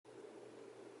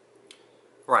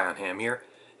Ryan Ham here,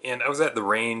 and I was at the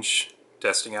range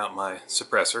testing out my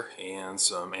suppressor and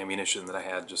some ammunition that I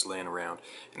had just laying around,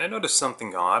 and I noticed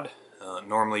something odd.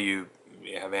 Normally you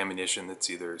have ammunition that's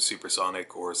either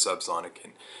supersonic or subsonic,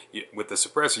 and with the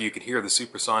suppressor you could hear the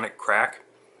supersonic crack.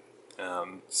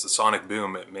 It's a sonic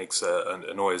boom. It makes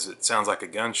a noise. It sounds like a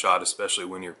gunshot, especially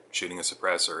when you're shooting a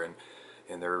suppressor,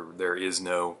 and there is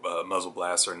no muzzle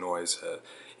blast or noise.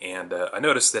 I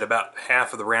noticed that about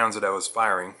half of the rounds that I was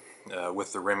firing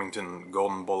with the Remington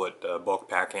Golden Bullet bulk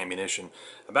pack ammunition,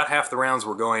 about half the rounds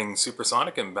were going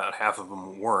supersonic and about half of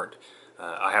them weren't.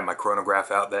 I had my chronograph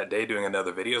out that day doing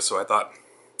another video, so I thought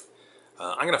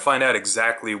I'm going to find out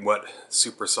exactly what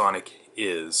supersonic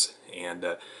is. And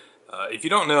if you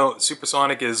don't know,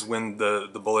 supersonic is when the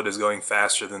bullet is going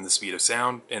faster than the speed of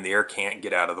sound and the air can't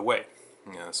get out of the way.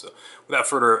 So without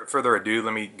further ado,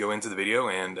 let me go into the video,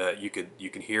 and you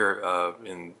can hear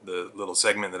in the little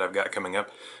segment that I've got coming up,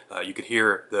 you could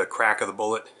hear the crack of the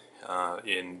bullet.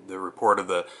 In the report of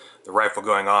the rifle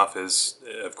going off is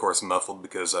of course muffled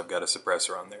because I've got a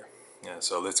suppressor on there.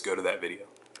 So let's go to that video.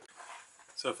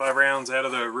 So 5 rounds out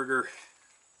of the Ruger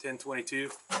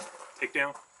 1022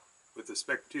 takedown with the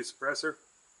Spectre 2 suppressor,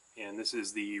 and this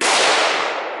is the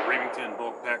Remington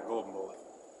bulk pack Golden Bullet.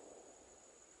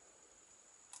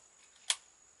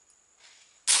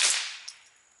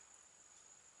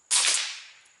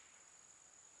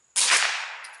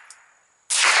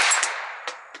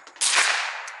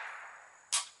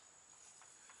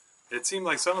 It seemed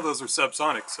like some of those were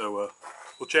subsonic, so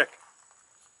we'll check.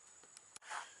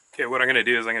 Okay, what I'm going to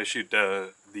do is I'm going to shoot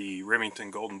the Remington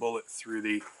Golden Bullet through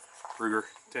the Ruger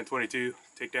 1022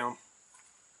 takedown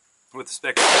with the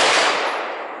Spectre.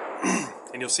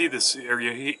 And you'll see this, or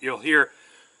you'll hear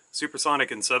supersonic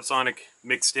and subsonic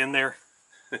mixed in there.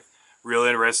 Real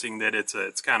interesting that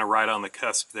it's kind of right on the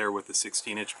cusp there with the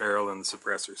 16-inch barrel and the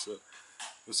suppressor. So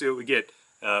we'll see what we get.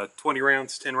 20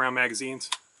 rounds, 10-round magazines.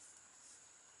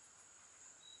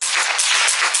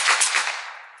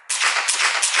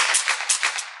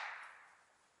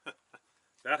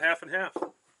 About half and half. Can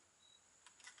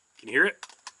you hear it?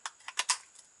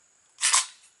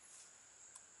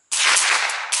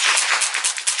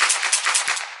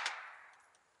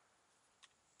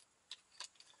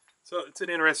 So it's an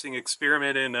interesting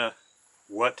experiment in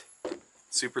what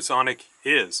supersonic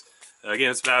is.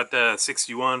 Again, it's about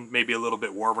 61, maybe a little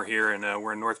bit warmer here, and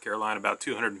we're in North Carolina, about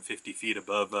 250 feet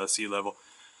above sea level,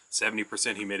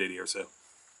 70% humidity or so.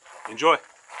 Enjoy!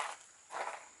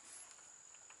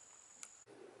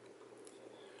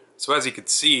 So as you can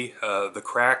see, the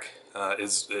crack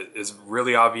is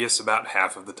really obvious about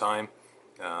half of the time,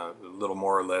 a little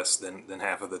more or less than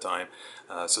half of the time.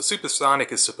 So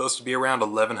supersonic is supposed to be around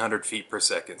 1,100 feet per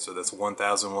second, so that's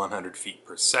 1,100 feet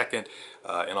per second.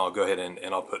 And I'll go ahead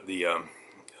and I'll put the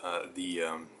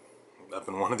up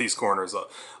in one of these corners,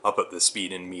 I'll put the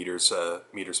speed in meters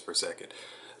per second.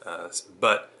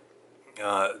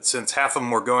 Since half of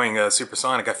them were going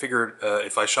supersonic, I figured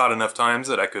if I shot enough times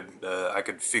that I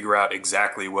could figure out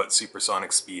exactly what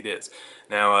supersonic speed is.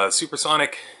 Now,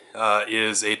 supersonic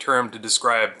is a term to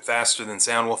describe faster than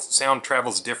sound. Well, sound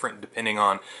travels different depending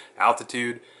on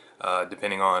altitude,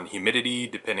 depending on humidity,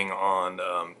 depending on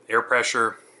air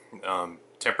pressure,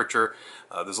 temperature.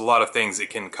 There's a lot of things that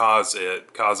can cause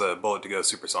a bullet to go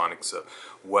supersonic. So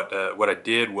what I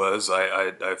did was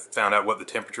I found out what the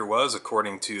temperature was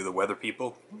according to the weather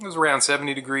people. It was around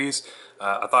 70 degrees.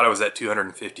 I thought I was at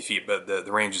 250 feet, but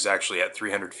the range is actually at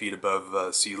 300 feet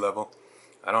above sea level.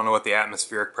 I don't know what the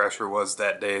atmospheric pressure was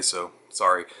that day, so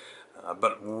sorry.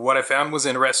 But what I found was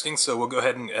interesting, so we'll go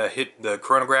ahead and hit the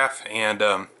chronograph.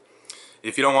 And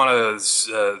if you don't want to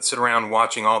sit around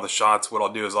watching all the shots, what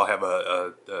I'll do is I'll have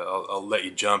I'll let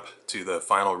you jump to the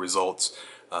final results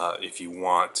if you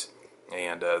want,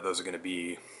 and those are going to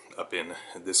be up in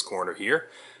this corner here.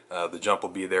 The jump will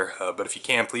be there, but if you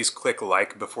can, please click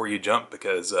like before you jump,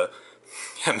 because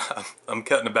I'm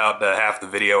cutting about half the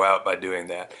video out by doing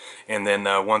that. And then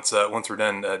once we're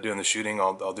done doing the shooting,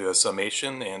 I'll do a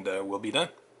summation, and we'll be done.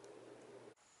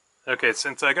 Okay,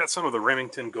 since I got some of the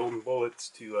Remington Golden Bullets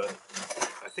to,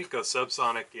 I think, go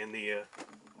subsonic in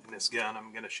this gun,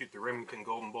 I'm going to shoot the Remington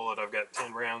Golden Bullet. I've got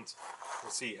 10 rounds.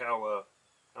 We'll see how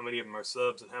many of them are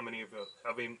subs and how many of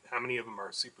them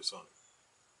are supersonic.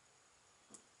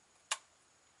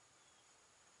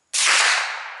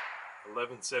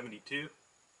 .1172,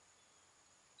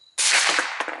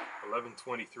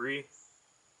 1123,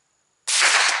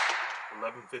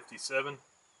 1157.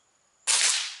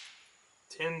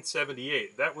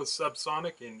 1078. That was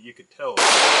subsonic, and you could tell.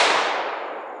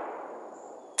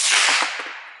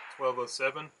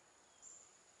 1207.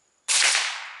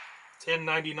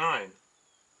 1099.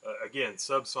 Again,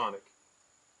 subsonic.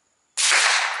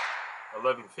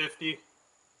 1150.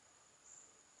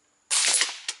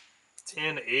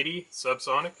 1080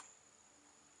 subsonic.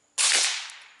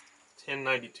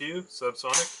 1092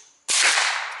 subsonic.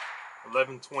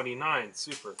 1129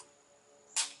 super.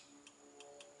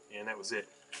 And that was it.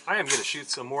 I am going to shoot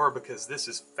some more because this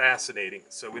is fascinating.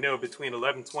 So we know between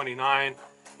 1129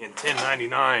 and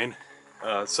 1099,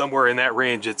 somewhere in that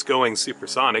range, it's going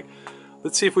supersonic.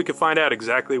 Let's see if we can find out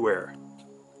exactly where.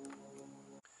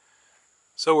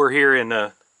 So we're here in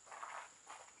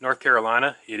North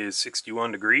Carolina. It is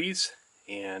 61 degrees,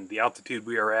 and the altitude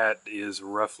we are at is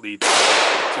roughly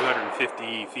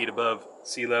 250 feet above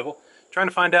sea level. Trying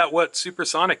to find out what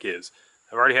supersonic is.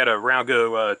 I've already had a round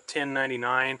go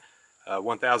 1099,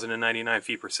 1099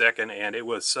 feet per second, and it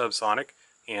was subsonic,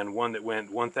 and one that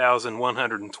went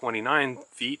 1129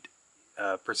 feet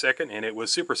per second, and it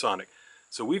was supersonic.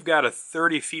 So we've got a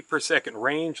 30 feet per second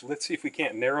range. Let's see if we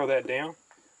can't narrow that down.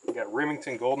 We've got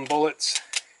Remington golden bullets,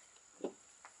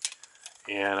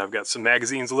 and I've got some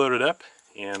magazines loaded up,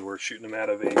 and we're shooting them out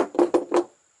of a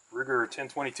Ruger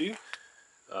 1022.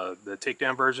 The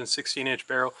takedown version, 16-inch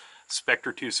barrel,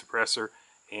 Spectre 2 suppressor,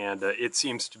 and it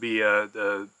seems to be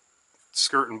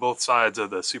skirting both sides of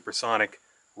the supersonic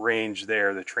range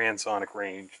there, the transonic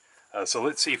range. So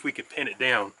let's see if we can pin it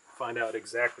down, find out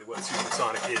exactly what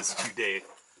supersonic is today.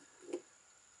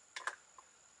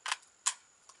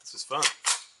 This is fun.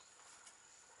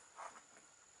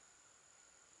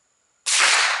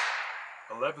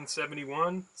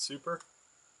 $11.71 super.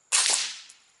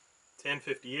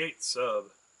 1058 sub.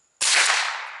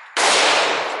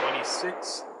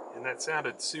 26, and that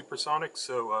sounded supersonic,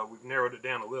 so we've narrowed it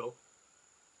down a little.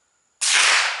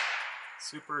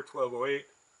 Super 1208.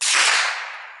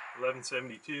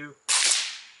 1172.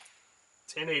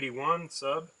 1081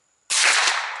 sub.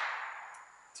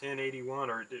 1081,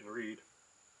 or it didn't read.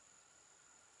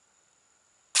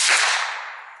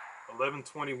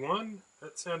 1121,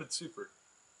 that sounded super.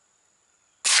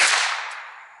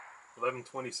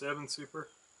 1127 super.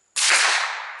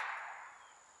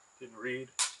 Didn't read.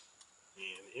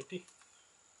 And empty.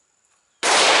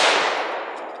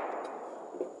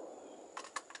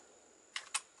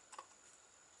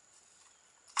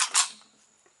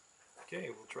 Okay,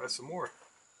 we'll try some more.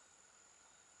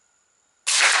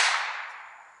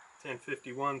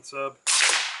 1051 sub.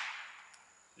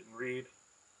 Didn't read.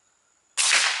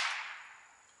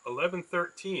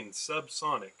 1113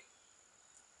 subsonic.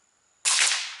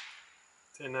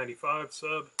 1095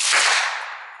 sub.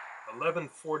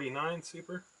 1149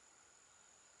 super.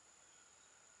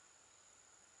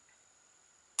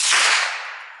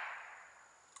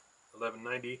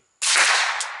 1190.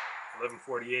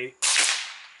 1148.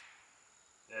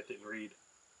 That didn't read.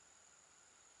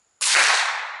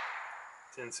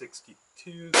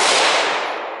 1062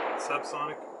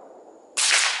 subsonic.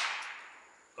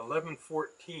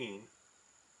 1114.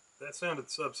 That sounded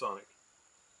subsonic.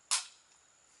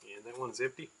 And that one's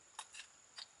empty.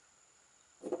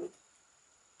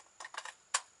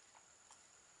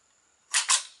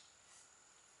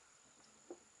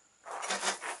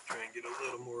 Try and get a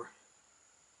little more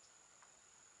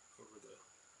over the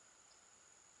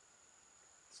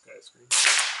sky screen.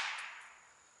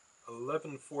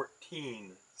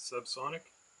 1114 subsonic.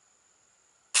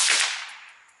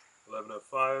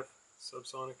 1105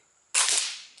 subsonic.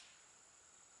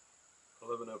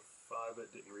 1105,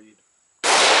 it didn't read.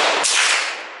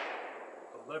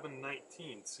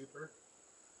 1119 super.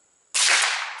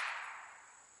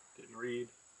 Didn't read.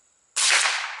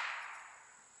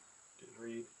 Didn't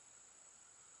read.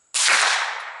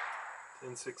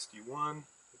 1061.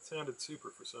 It sounded super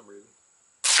for some reason.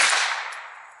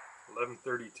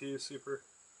 1132 super.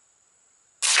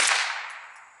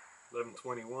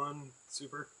 1121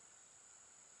 super.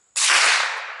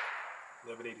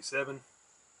 1187.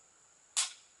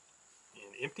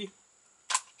 And empty.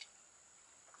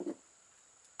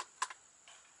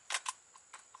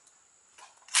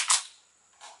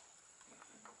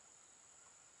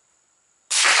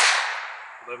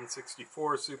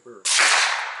 $11.64 super.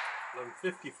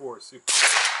 11.54 super.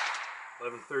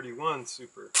 11.31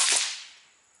 super.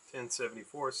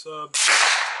 10.74 sub.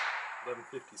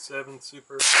 11.57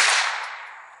 super.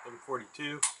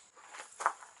 11.42.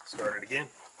 Start it again.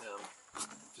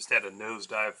 Just had a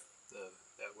nosedive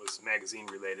that was magazine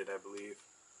related, I believe.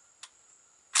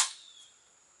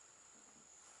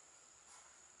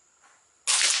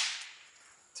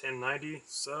 $10.90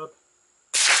 sub.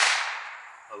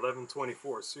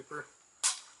 11.24 super.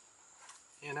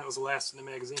 And that was the last in the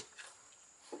magazine.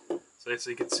 So as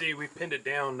you can see, we pinned it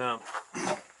down.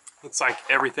 Looks like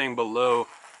everything below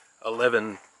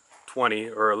 11.20 1120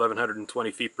 or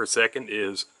 1120 feet per second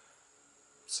is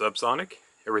subsonic.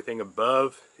 Everything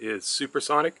above is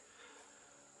supersonic.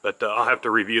 But I'll have to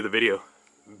review the video.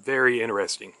 Very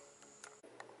interesting.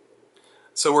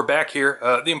 So we're back here.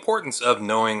 The importance of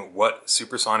knowing what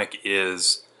supersonic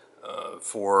is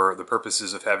for the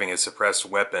purposes of having a suppressed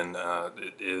weapon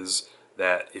is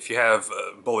that if you have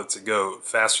bullets that go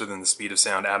faster than the speed of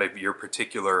sound out of your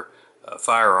particular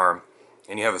firearm,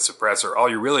 and you have a suppressor, all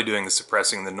you're really doing is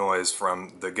suppressing the noise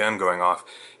from the gun going off,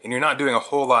 and you're not doing a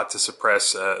whole lot to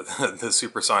suppress the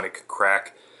supersonic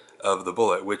crack of the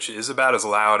bullet, which is about as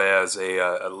loud as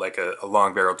a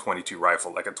long barrel 22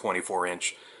 rifle, like a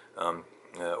 24-inch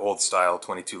old style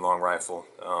 22 long rifle.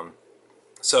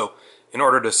 So in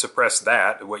order to suppress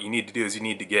that, what you need to do is you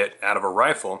need to get out of a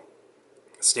rifle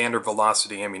standard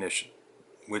velocity ammunition,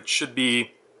 which should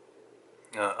be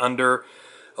under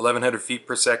 1100 feet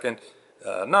per second.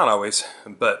 Not always,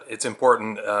 but it's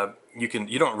important.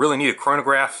 You don't really need a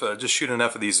chronograph. Just shoot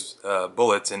enough of these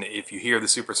bullets, and if you hear the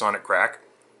supersonic crack,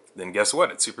 then guess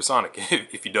what? It's supersonic.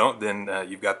 If you don't, then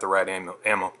you've got the right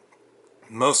ammo.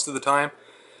 Most of the time,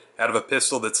 out of a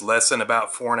pistol that's less than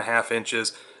about 4.5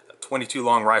 inches, 22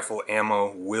 long rifle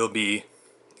ammo will be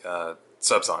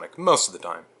subsonic. Most of the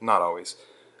time, not always.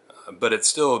 But it's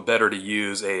still better to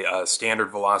use a standard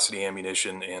velocity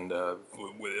ammunition and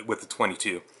with the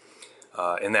 22.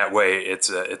 In that way, it's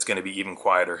going to be even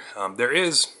quieter. There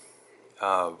is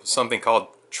something called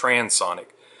transonic,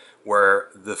 where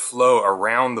the flow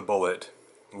around the bullet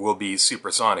will be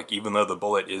supersonic, even though the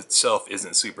bullet itself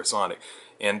isn't supersonic.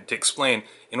 And to explain,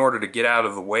 in order to get out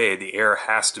of the way, the air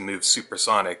has to move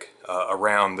supersonic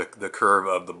around the curve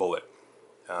of the bullet.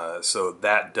 So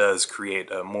that does create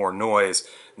more noise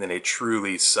than a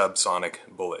truly subsonic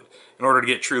bullet. In order to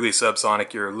get truly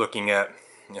subsonic, you're looking at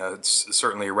it's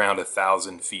certainly around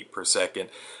 1,000 feet per second,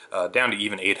 down to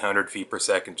even 800 feet per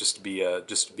second, just to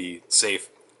be safe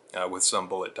with some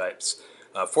bullet types.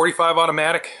 45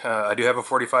 automatic. I do have a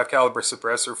 45 caliber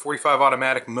suppressor. 45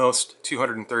 automatic. Most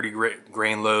 230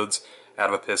 grain loads out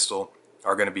of a pistol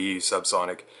are going to be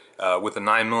subsonic. With a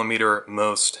 9mm,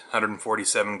 most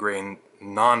 147 grain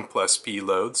non-plus P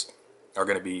loads are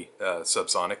going to be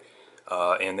subsonic.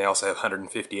 And they also have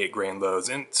 158 grain loads,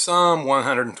 and some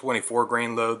 124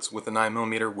 grain loads with the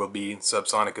 9mm will be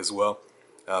subsonic as well.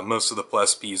 Most of the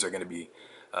plus Ps are going to be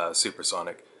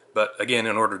supersonic. But again,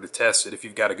 in order to test it, if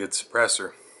you've got a good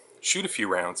suppressor, shoot a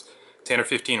few rounds, 10 or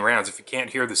 15 rounds. If you can't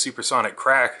hear the supersonic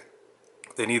crack,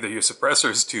 then either your suppressor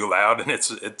is too loud and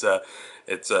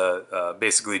it's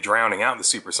basically drowning out the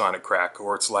supersonic crack,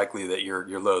 or it's likely that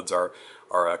your loads are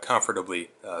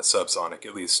comfortably subsonic,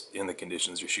 at least in the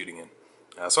conditions you're shooting in.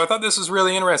 So I thought this was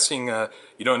really interesting.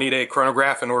 You don't need a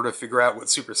chronograph in order to figure out what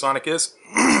supersonic is.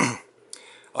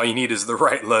 All you need is the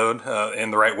right load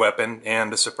and the right weapon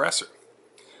and a suppressor.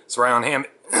 So right on hand,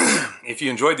 if you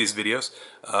enjoyed these videos,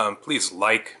 please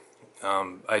like.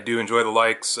 I do enjoy the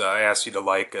likes. I asked you to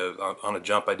like on a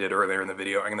jump I did earlier in the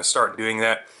video. I'm going to start doing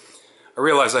that. I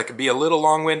realize I could be a little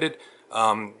long-winded.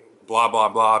 Blah, blah,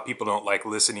 blah. People don't like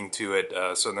listening to it,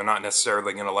 so they're not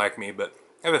necessarily going to like me, but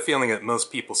I have a feeling that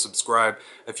most people subscribe.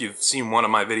 If you've seen one of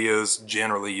my videos,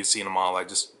 generally you've seen them all. I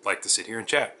just like to sit here and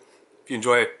chat. If you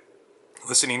enjoy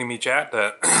listening to me chat,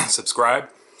 subscribe.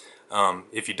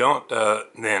 If you don't,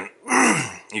 then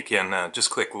you can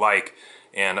just click like,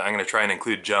 and I'm going to try and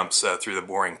include jumps through the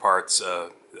boring parts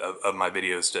of my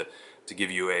videos to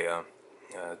give you a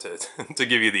to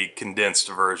give you the condensed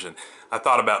version. I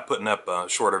thought about putting up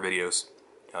shorter videos,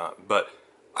 but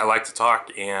I like to talk,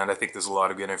 and I think there's a lot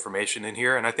of good information in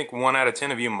here, and I think 1 out of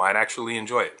 10 of you might actually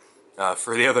enjoy it.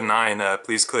 For the other 9,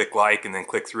 please click like and then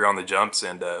click through on the jumps,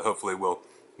 and hopefully we'll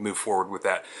move forward with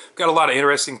that. I've got a lot of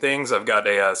interesting things. I've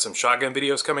got some shotgun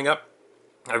videos coming up.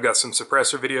 I've got some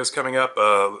suppressor videos coming up,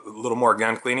 a little more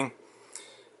gun cleaning.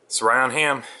 So right on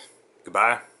ham.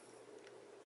 Goodbye.